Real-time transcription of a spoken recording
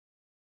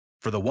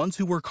For the ones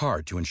who work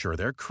hard to ensure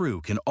their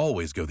crew can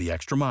always go the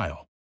extra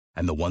mile,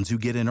 and the ones who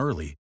get in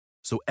early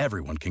so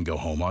everyone can go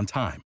home on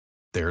time,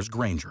 there's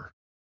Grainger,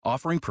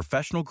 offering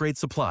professional-grade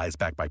supplies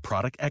backed by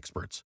product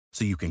experts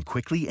so you can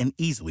quickly and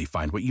easily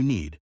find what you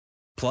need.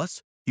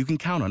 Plus, you can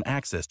count on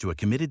access to a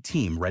committed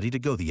team ready to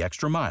go the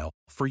extra mile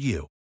for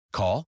you.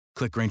 Call,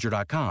 click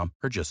Grainger.com,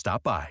 or just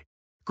stop by.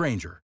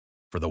 Grainger,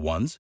 for the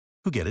ones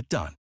who get it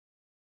done.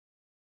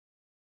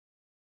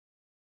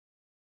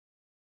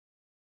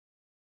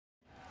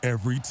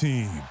 Every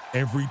team,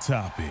 every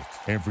topic,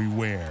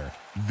 everywhere.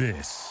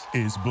 This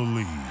is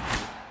Believe.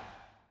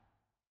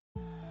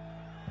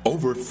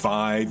 Over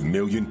 5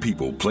 million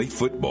people play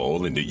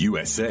football in the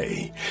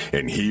USA,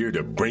 and here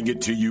to bring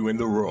it to you in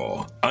the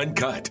raw,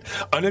 uncut,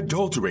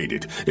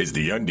 unadulterated is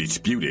the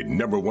undisputed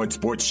 #1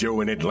 sports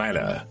show in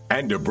Atlanta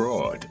and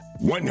abroad.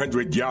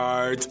 100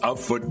 yards of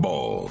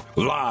football,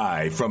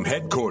 live from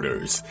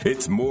headquarters.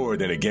 It's more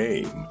than a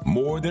game,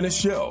 more than a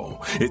show.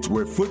 It's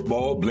where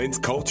football blends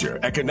culture,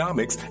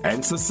 economics,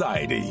 and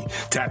society.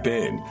 Tap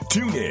in,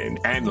 tune in,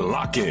 and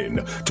lock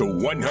in to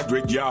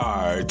 100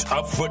 yards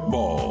of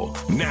football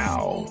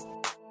now.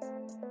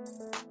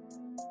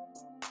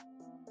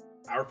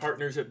 Our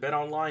partners at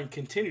BetOnline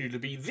continue to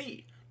be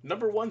the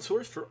 #1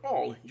 source for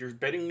all your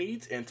betting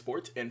needs and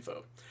sports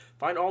info.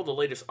 Find all the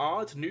latest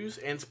odds, news,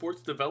 and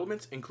sports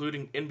developments,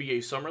 including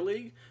NBA Summer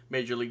League,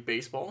 Major League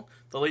Baseball,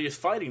 the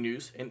latest fighting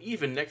news, and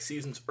even next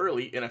season's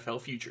early NFL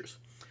futures.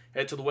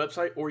 Head to the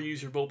website or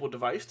use your mobile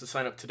device to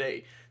sign up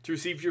today to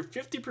receive your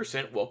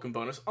 50% welcome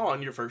bonus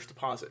on your first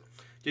deposit.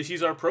 Just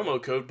use our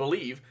promo code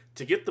BELIEVE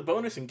to get the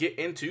bonus and get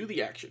into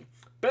the action.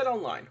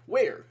 BetOnline,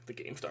 where the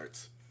game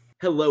starts.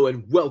 Hello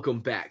and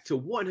welcome back to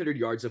 100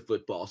 Yards of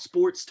Football,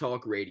 Sports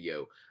Talk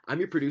Radio. I'm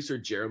your producer,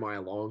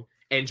 Jeremiah Long,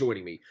 and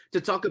joining me to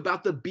talk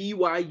about the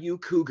BYU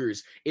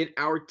Cougars in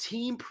our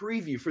team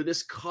preview for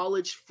this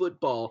college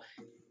football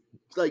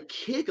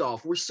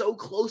kickoff. We're so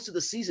close to the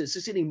season. It's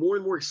just getting more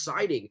and more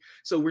exciting.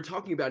 So we're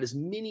talking about as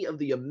many of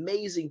the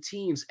amazing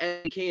teams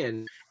as we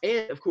can.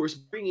 And, of course,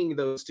 bringing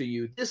those to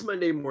you this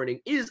Monday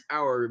morning is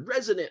our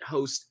resident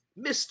host,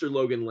 Mr.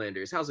 Logan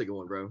Landers. How's it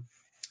going, bro?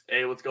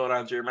 Hey, what's going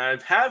on, Jeremiah? I'm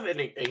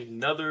having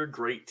another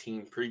great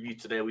team preview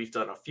today. We've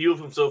done a few of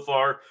them so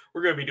far.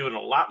 We're going to be doing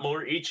a lot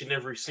more each and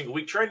every single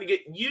week, trying to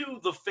get you,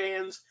 the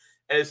fans,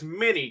 as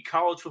many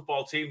college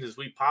football teams as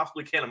we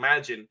possibly can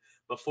imagine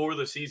before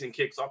the season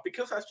kicks off,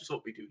 because that's just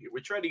what we do here.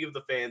 We try to give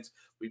the fans,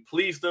 we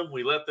please them,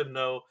 we let them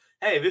know,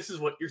 hey, this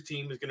is what your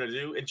team is going to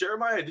do. And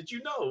Jeremiah, did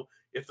you know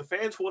if the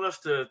fans want us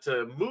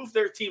to move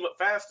their team up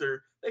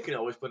faster, they can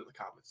always put it in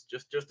the comments.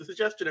 Just a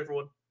suggestion,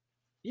 everyone.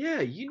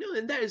 Yeah,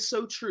 and that is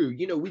so true.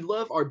 We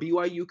love our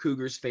BYU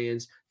Cougars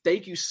fans.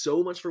 Thank you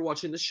so much for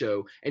watching the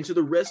show. And to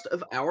the rest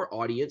of our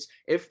audience,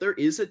 if there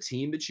is a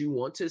team that you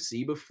want to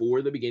see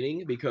before the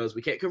beginning, because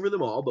we can't cover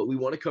them all, but we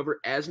want to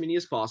cover as many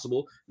as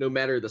possible, no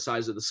matter the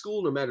size of the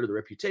school, no matter the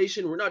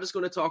reputation. We're not just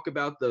going to talk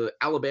about the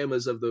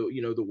Alabamas of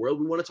the world.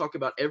 We want to talk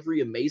about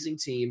every amazing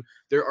team.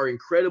 There are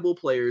incredible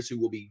players who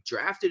will be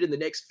drafted in the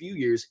next few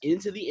years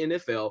into the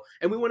NFL,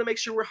 and we want to make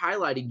sure we're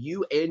highlighting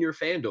you and your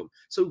fandom.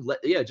 So,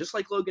 just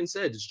like Logan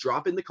said, just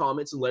drop in the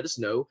comments and let us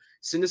know.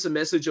 Send us a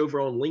message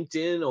over on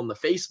LinkedIn, on the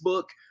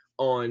Facebook,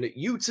 on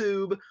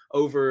YouTube,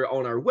 over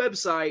on our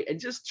website, and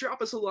just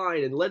drop us a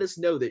line and let us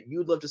know that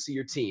you'd love to see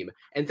your team.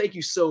 And thank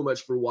you so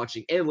much for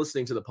watching and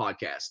listening to the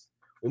podcast.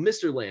 Well,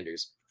 Mr.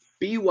 Landers,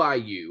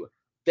 BYU,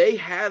 they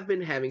have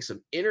been having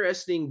some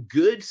interesting,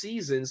 good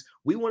seasons.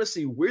 We want to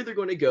see where they're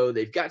going to go.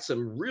 They've got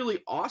some really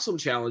awesome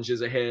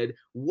challenges ahead.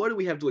 What do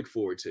we have to look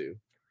forward to?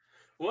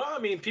 Well, I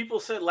mean, people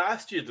said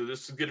last year that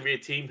this is going to be a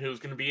team who's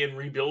going to be in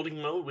rebuilding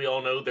mode. We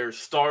all know their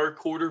star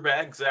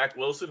quarterback, Zach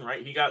Wilson,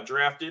 right? He got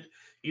drafted.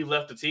 He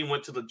left the team,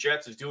 went to the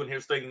Jets, is doing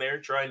his thing there,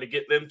 trying to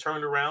get them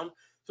turned around.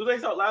 So they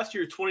thought last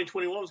year,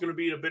 2021, was going to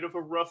be a bit of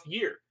a rough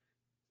year.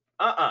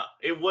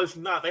 It was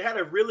not. They had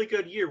a really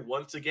good year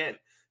once again.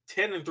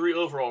 10-3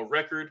 overall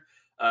record,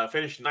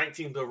 finished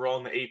 19th overall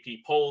in the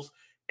AP polls,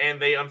 and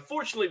they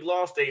unfortunately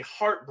lost a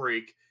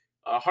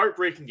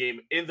heartbreaking game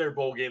in their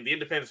bowl game, the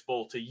Independence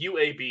Bowl, to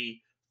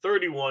UAB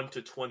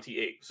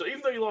 31-28. So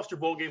even though you lost your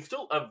bowl game,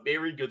 still a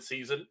very good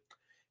season.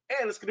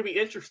 And it's going to be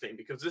interesting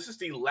because this is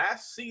the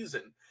last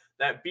season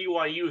that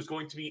BYU is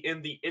going to be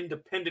in the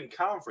independent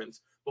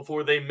conference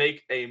before they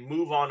make a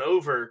move on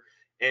over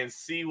and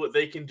see what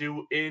they can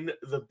do in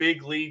the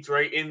big leagues,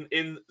 right?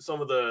 In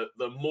some of the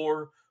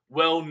more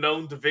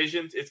well-known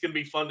divisions. It's going to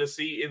be fun to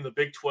see in the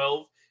Big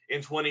 12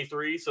 in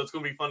 23. So it's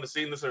going to be fun to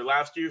see in this their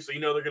last year. So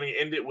they're going to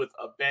end it with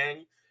a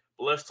bang.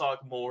 But let's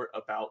talk more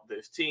about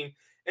this team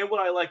and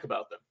what I like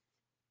about them.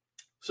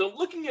 So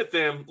looking at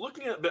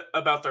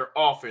about their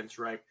offense,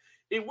 right?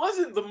 It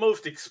wasn't the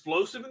most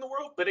explosive in the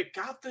world, but it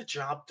got the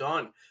job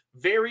done.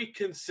 Very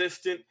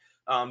consistent.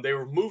 They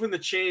were moving the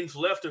chains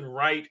left and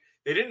right.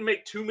 They didn't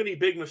make too many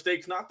big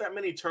mistakes, not that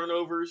many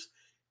turnovers.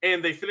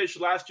 And they finished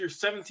last year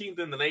 17th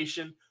in the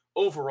nation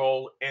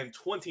overall and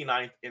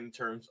 29th in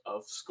terms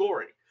of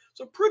scoring.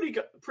 So pretty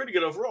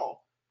good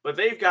overall. But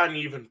they've gotten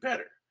even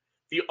better.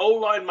 The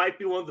O-line might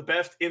be one of the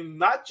best in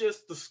not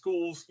just the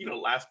school's,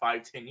 last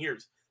 5-10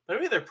 years, but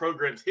maybe their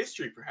program's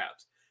history,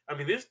 perhaps. I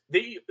mean,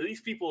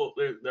 these people,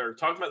 they're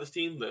talking about this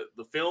team,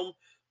 the film,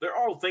 they're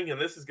all thinking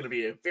this is going to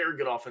be a very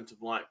good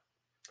offensive line.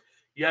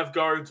 You have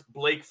guards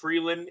Blake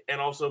Freeland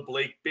and also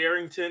Blake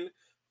Barrington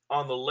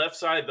on the left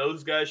side.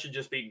 Those guys should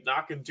just be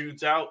knocking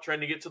dudes out, trying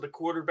to get to the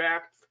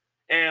quarterback.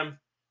 And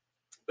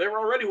they're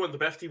already one of the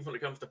best teams when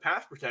it comes to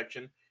pass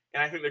protection,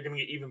 and I think they're going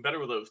to get even better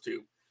with those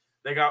two.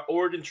 They got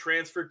Oregon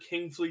transfer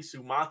Kingsley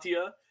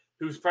Sumatia,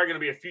 who's probably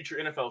going to be a future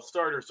NFL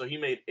starter, so he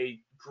made a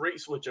great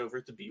switch over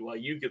to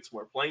BYU, get some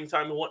more playing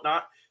time and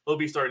whatnot. He'll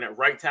be starting at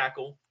right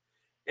tackle.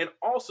 And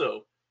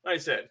also, like I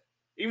said,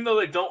 even though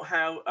they don't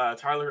have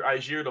Tyler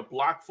Algier to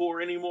block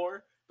for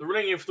anymore, the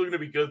running game is still going to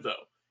be good,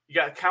 though. You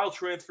got Cal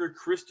transfer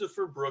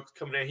Christopher Brooks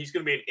coming in. He's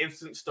going to be an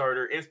instant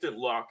starter, instant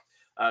lock,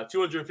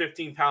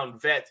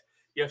 215-pound vet.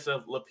 You have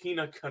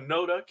Lapina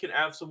Kanota can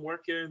have some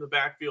work here in the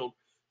backfield.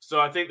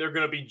 So I think they're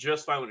going to be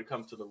just fine when it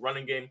comes to the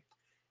running game.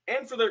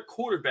 And for their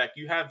quarterback,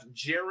 you have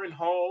Jaron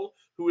Hall,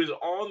 who is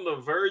on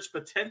the verge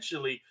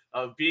potentially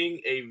of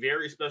being a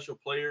very special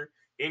player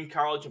in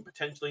college and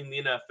potentially in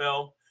the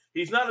NFL.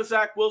 He's not a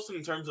Zach Wilson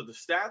in terms of the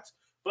stats,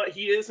 but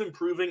he is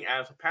improving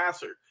as a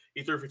passer.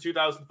 He threw for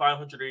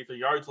 2,583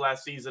 yards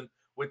last season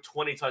with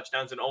 20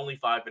 touchdowns and only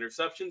 5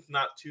 interceptions.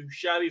 Not too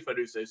shabby, if I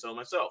do say so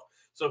myself.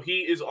 So he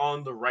is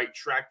on the right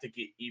track to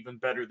get even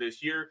better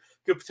this year.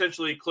 Could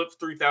potentially eclipse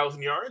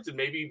 3,000 yards and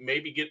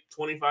maybe get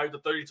 25 to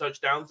 30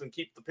 touchdowns and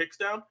keep the picks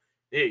down.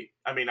 Hey,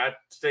 I'd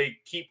say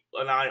keep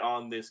an eye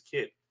on this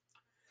kid.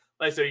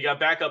 Like I said, you got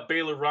backup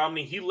Baylor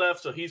Romney. He left,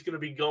 so he's going to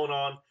be going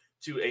on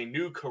to a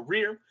new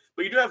career.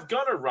 But you do have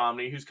Gunnar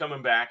Romney, who's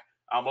coming back,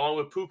 along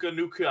with Puka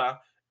Nacua,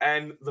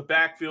 and the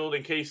backfield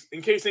in case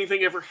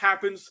anything ever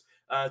happens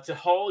to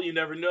Hall. You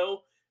never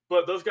know.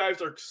 But those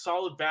guys are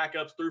solid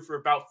backups, threw for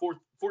about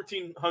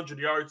 1,400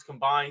 yards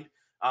combined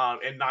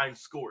and 9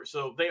 scores.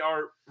 So they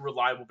are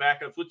reliable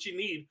backups, which you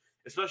need,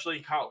 especially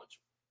in college.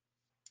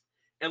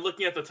 And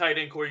looking at the tight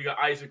end core, you got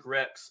Isaac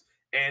Rex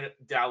and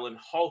Dallin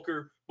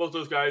Halker. Both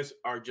those guys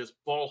are just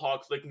ball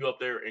hawks. They can go up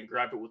there and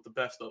grab it with the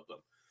best of them.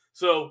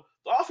 So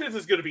the offense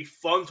is going to be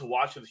fun to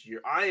watch this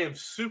year. I am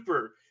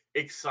super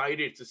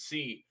excited to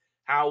see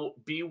how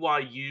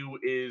BYU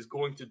is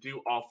going to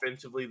do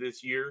offensively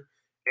this year.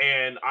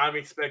 And I'm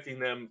expecting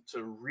them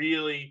to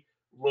really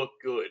look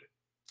good.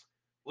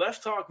 Let's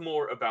talk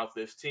more about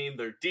this team,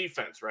 their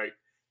defense, right?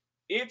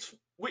 It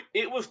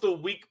was the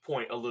weak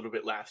point a little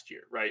bit last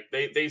year, right?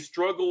 They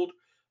struggled.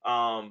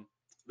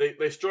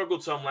 They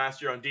struggled some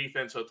last year on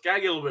defense, so it's got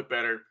to get a little bit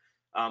better.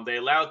 They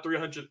allowed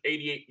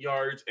 388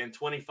 yards and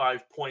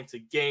 25 points a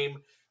game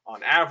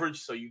on average,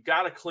 so you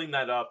got to clean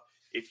that up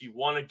if you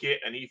want to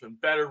get an even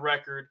better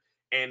record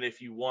and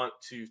if you want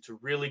to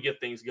really get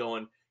things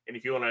going. And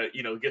if you want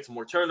to, get some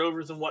more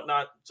turnovers and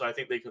whatnot, so I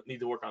think they need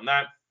to work on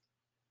that.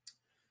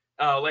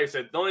 Like I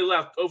said, they only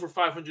allowed over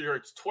 500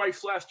 yards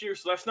twice last year,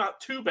 so that's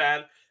not too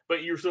bad.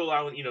 But you're still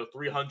allowing,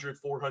 300,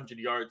 400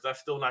 yards. That's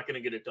still not going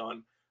to get it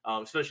done,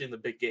 especially in the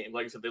big game.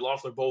 Like I said, they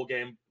lost their bowl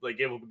game. They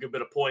gave up a good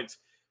bit of points,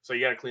 so you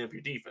got to clean up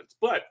your defense.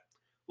 But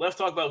let's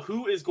talk about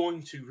who is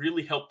going to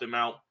really help them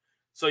out.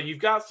 So you've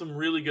got some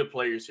really good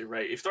players here,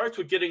 right? It starts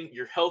with getting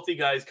your healthy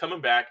guys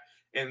coming back.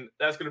 And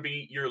that's going to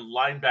be your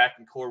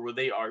linebacking core where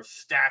they are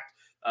stacked.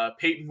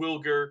 Peyton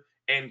Wilger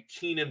and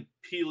Keenan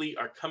Peely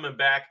are coming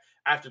back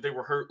after they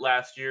were hurt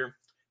last year.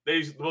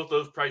 Both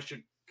those probably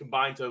should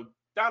combine to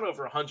about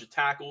over 100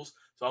 tackles.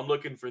 So I'm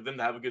looking for them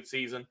to have a good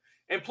season.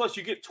 And plus,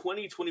 you get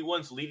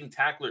 2021's leading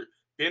tackler,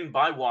 Ben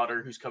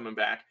Bywater, who's coming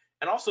back.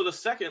 And also the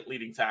second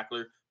leading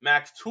tackler,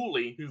 Max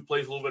Tooley, who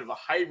plays a little bit of a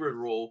hybrid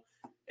role.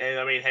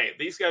 And,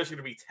 these guys are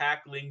going to be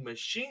tackling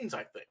machines,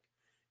 I think.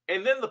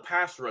 And then the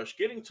pass rush,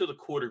 getting to the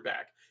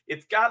quarterback,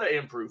 it's got to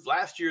improve.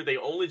 Last year, they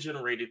only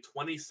generated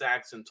 20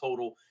 sacks in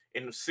total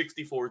and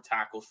 64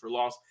 tackles for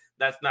loss.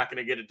 That's not going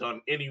to get it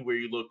done anywhere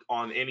you look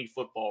on any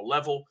football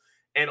level.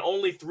 And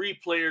only 3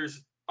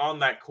 players on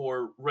that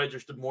core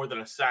registered more than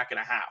a sack and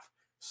a half.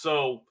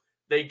 So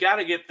they got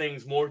to get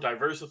things more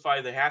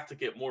diversified. They have to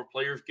get more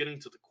players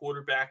getting to the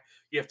quarterback.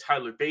 You have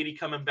Tyler Beatty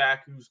coming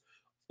back, who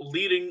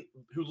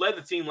led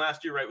the team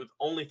last year, right, with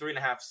only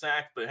 3.5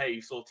 sacks. But, hey,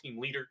 he's still a team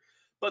leader.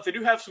 But they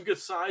do have some good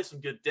size, some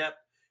good depth,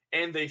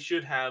 and they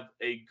should have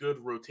a good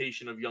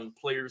rotation of young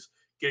players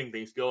getting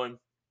things going.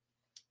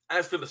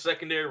 As for the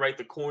secondary, right,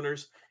 the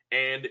corners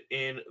and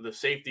in the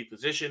safety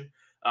position,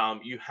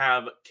 you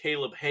have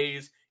Caleb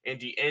Hayes and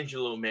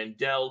D'Angelo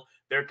Mandel.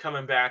 They're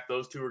coming back.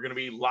 Those two are going to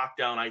be locked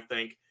down, I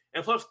think.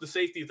 And plus, the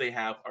safeties they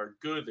have are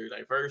good. They're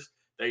diverse.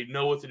 They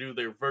know what to do.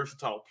 They're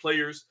versatile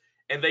players,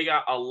 and they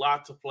got a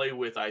lot to play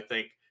with, I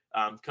think,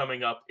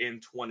 coming up in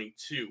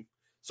 22.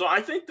 So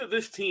I think that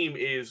this team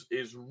is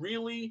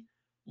really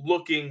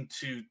looking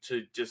to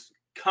just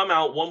come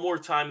out one more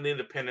time in the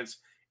independents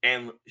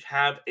and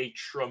have a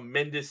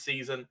tremendous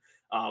season.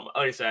 Like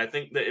I said, I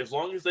think that as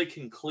long as they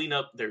can clean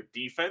up their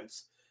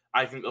defense,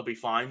 I think they'll be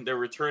fine. They're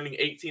returning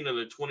 18 of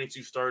the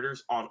 22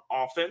 starters on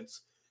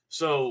offense,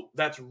 so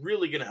that's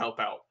really going to help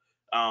out.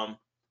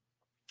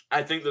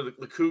 I think that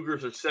the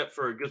Cougars are set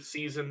for a good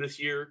season this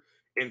year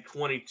in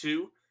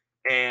 22.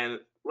 And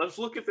let's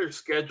look at their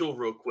schedule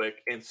real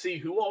quick and see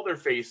who all they're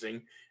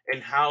facing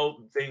and how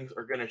things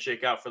are going to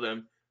shake out for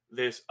them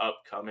this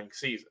upcoming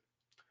season.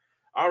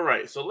 All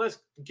right, so let's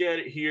get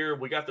it here.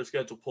 We got their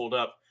schedule pulled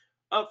up.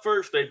 Up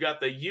first, they've got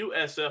the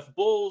USF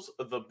Bulls,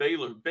 the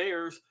Baylor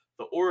Bears,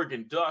 the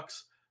Oregon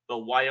Ducks, the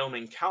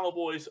Wyoming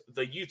Cowboys,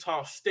 the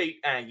Utah State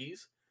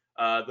Aggies,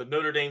 the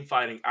Notre Dame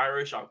Fighting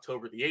Irish,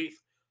 October the 8th,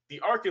 the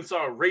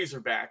Arkansas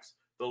Razorbacks,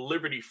 the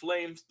Liberty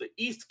Flames, the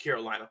East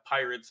Carolina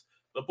Pirates,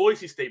 the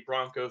Boise State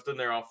Broncos. Then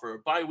they're off for a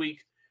bye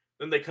week.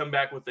 Then they come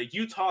back with the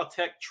Utah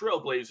Tech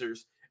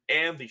Trailblazers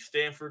and the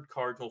Stanford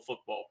Cardinal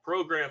football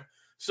program.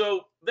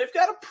 So they've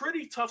got a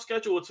pretty tough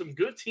schedule with some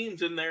good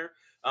teams in there.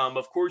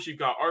 Of course, you've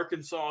got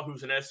Arkansas,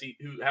 who's an SC,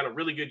 who had a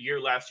really good year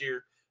last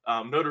year.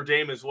 Notre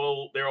Dame as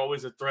well. They're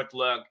always a threat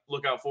to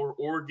look out for.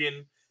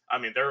 Oregon, I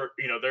mean,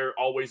 they're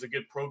always a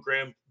good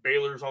program.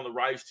 Baylor's on the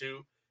rise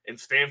too, and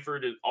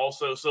Stanford is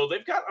also. So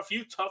they've got a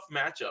few tough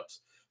matchups.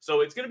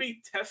 So it's going to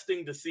be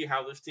testing to see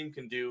how this team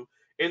can do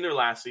in their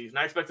last season.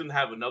 I expect them to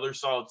have another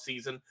solid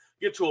season,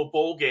 get to a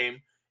bowl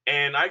game,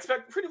 and I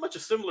expect pretty much a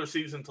similar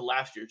season to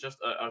last year, just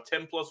a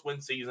 10-plus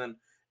win season,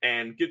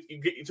 and get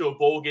you to a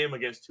bowl game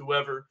against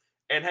whoever.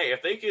 And hey,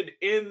 if they could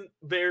end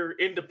their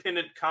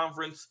independent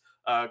conference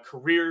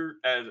career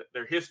as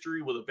their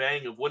history with a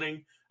bang of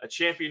winning a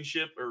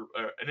championship or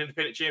an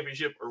independent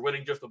championship or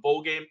winning just a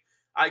bowl game,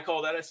 I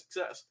call that a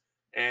success.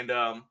 And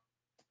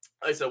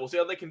like I said, we'll see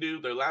how they can do.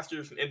 Their last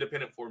year's an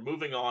independent before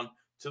moving on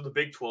to the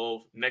Big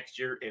 12 next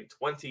year in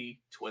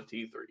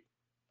 2023.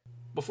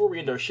 Before we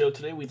end our show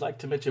today, we'd like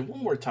to mention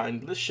one more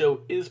time, this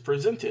show is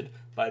presented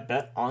by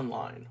Bet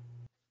Online.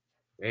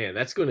 Man,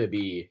 that's going to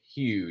be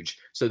huge.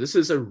 So this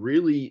is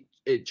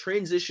a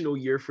transitional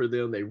year for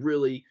them. They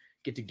really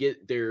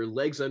get their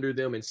legs under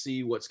them and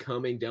see what's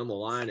coming down the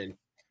line. And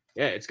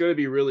yeah, it's going to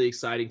be really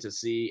exciting to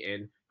see.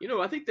 And,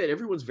 I think that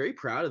everyone's very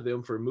proud of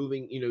them for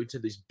moving, to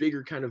these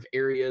bigger kind of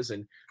areas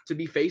and to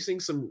be facing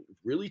some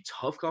really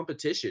tough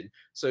competition.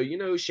 So,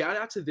 shout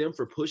out to them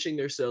for pushing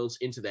themselves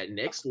into that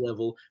next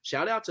level.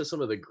 Shout out to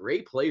some of the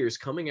great players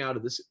coming out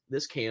of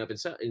this camp,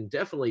 and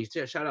definitely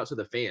shout out to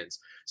the fans.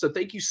 So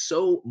thank you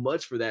so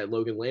much for that,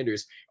 Logan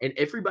Landers. And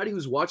everybody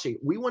who's watching,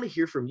 we want to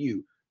hear from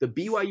you. The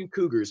BYU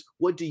Cougars,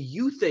 what do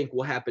you think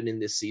will happen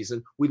in this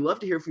season? We'd love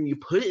to hear from you.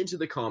 Put it into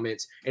the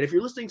comments. And if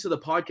you're listening to the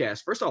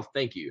podcast, first off,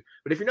 thank you.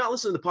 But if you're not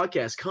listening to the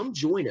podcast, come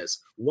join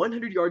us.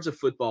 100 Yards of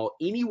Football,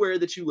 anywhere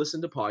that you listen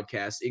to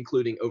podcasts,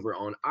 including over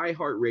on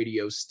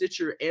iHeartRadio,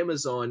 Stitcher,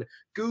 Amazon,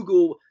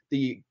 Google,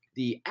 the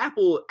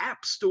Apple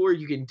App Store.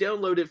 You can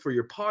download it for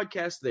your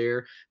podcast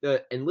there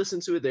and listen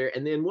to it there.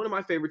 And then one of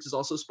my favorites is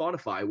also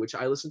Spotify, which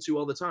I listen to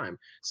all the time.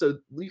 So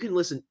you can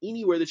listen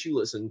anywhere that you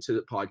listen to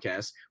the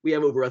podcast. We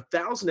have over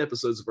 1,000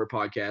 episodes of our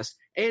podcast,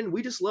 and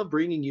we just love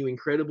bringing you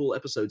incredible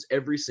episodes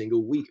every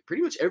single week,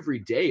 pretty much every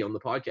day on the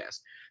podcast.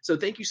 So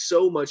thank you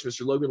so much,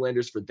 Mr. Logan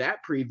Landers, for that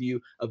preview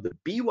of the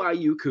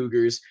BYU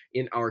Cougars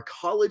in our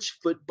college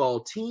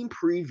football team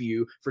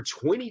preview for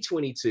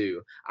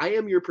 2022. I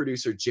am your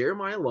producer,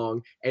 Jeremiah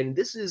Long, and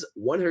this is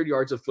 100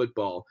 Yards of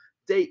Football.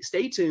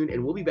 Stay tuned,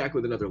 and we'll be back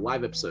with another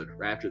live episode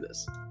right after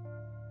this.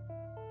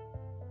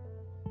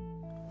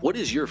 What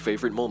is your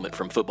favorite moment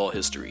from football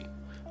history?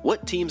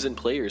 What teams and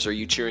players are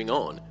you cheering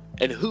on?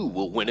 And who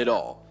will win it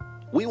all?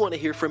 We want to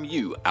hear from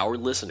you, our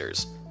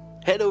listeners.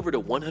 Head over to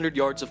 100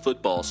 Yards of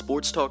Football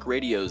Sports Talk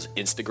Radio's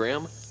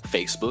Instagram,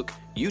 Facebook,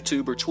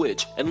 YouTube, or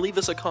Twitch and leave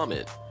us a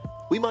comment.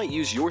 We might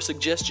use your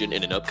suggestion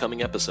in an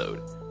upcoming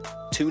episode.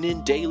 Tune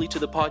in daily to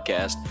the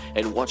podcast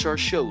and watch our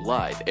show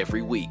live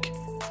every week.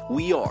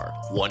 We are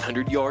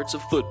 100 Yards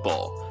of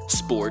Football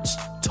Sports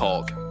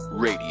Talk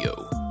Radio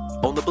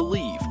on the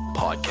Believe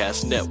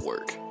Podcast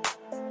Network.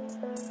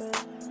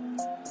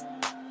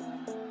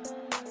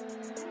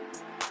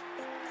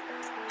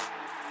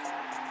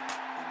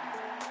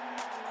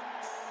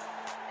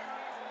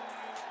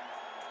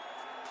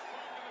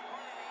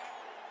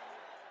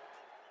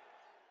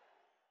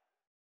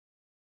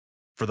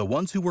 For the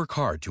ones who work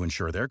hard to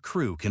ensure their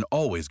crew can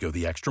always go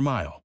the extra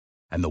mile,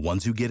 and the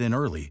ones who get in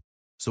early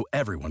so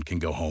everyone can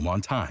go home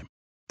on time,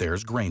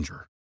 there's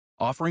Grainger,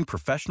 offering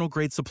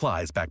professional-grade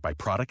supplies backed by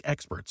product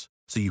experts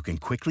so you can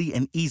quickly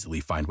and easily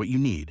find what you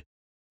need.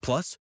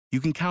 Plus, you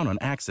can count on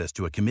access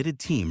to a committed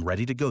team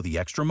ready to go the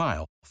extra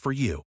mile for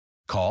you.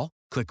 Call,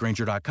 click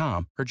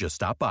Grainger.com, or just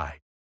stop by.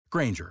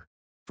 Grainger,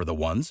 for the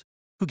ones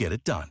who get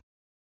it done.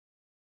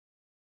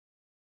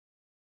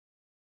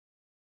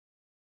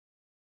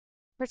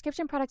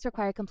 Prescription products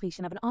require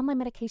completion of an online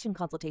medication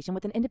consultation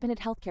with an independent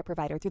healthcare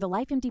provider through the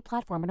LifeMD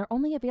platform and are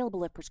only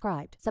available if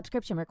prescribed.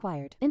 Subscription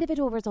required.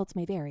 Individual results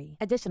may vary.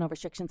 Additional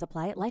restrictions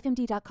apply at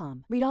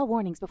lifemd.com. Read all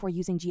warnings before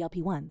using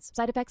GLP-1s.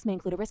 Side effects may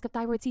include a risk of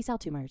thyroid C-cell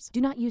tumors.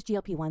 Do not use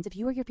GLP-1s if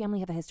you or your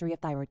family have a history of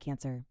thyroid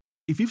cancer.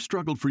 If you've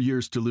struggled for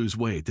years to lose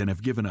weight and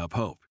have given up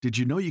hope, did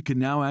you know you can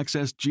now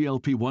access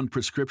GLP-1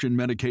 prescription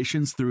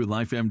medications through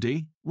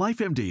LifeMD?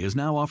 LifeMD is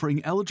now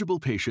offering eligible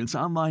patients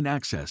online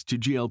access to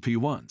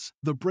GLP-1s,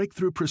 the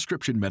breakthrough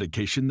prescription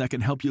medication that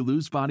can help you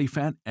lose body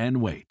fat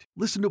and weight.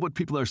 Listen to what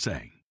people are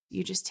saying.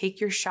 You just take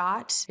your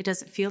shot. It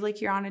doesn't feel like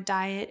you're on a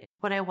diet.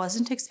 What I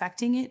wasn't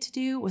expecting it to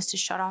do was to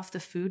shut off the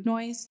food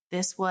noise.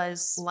 This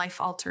was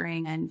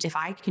life-altering, and if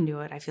I can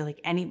do it, I feel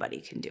like anybody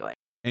can do it.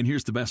 And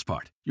here's the best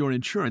part. Your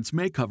insurance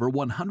may cover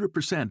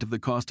 100% of the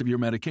cost of your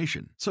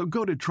medication. So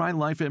go to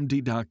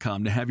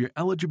TryLifeMD.com to have your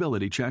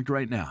eligibility checked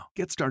right now.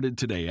 Get started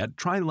today at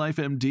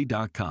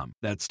TryLifeMD.com.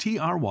 That's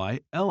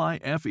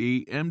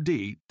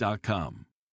TryLifeMD.com.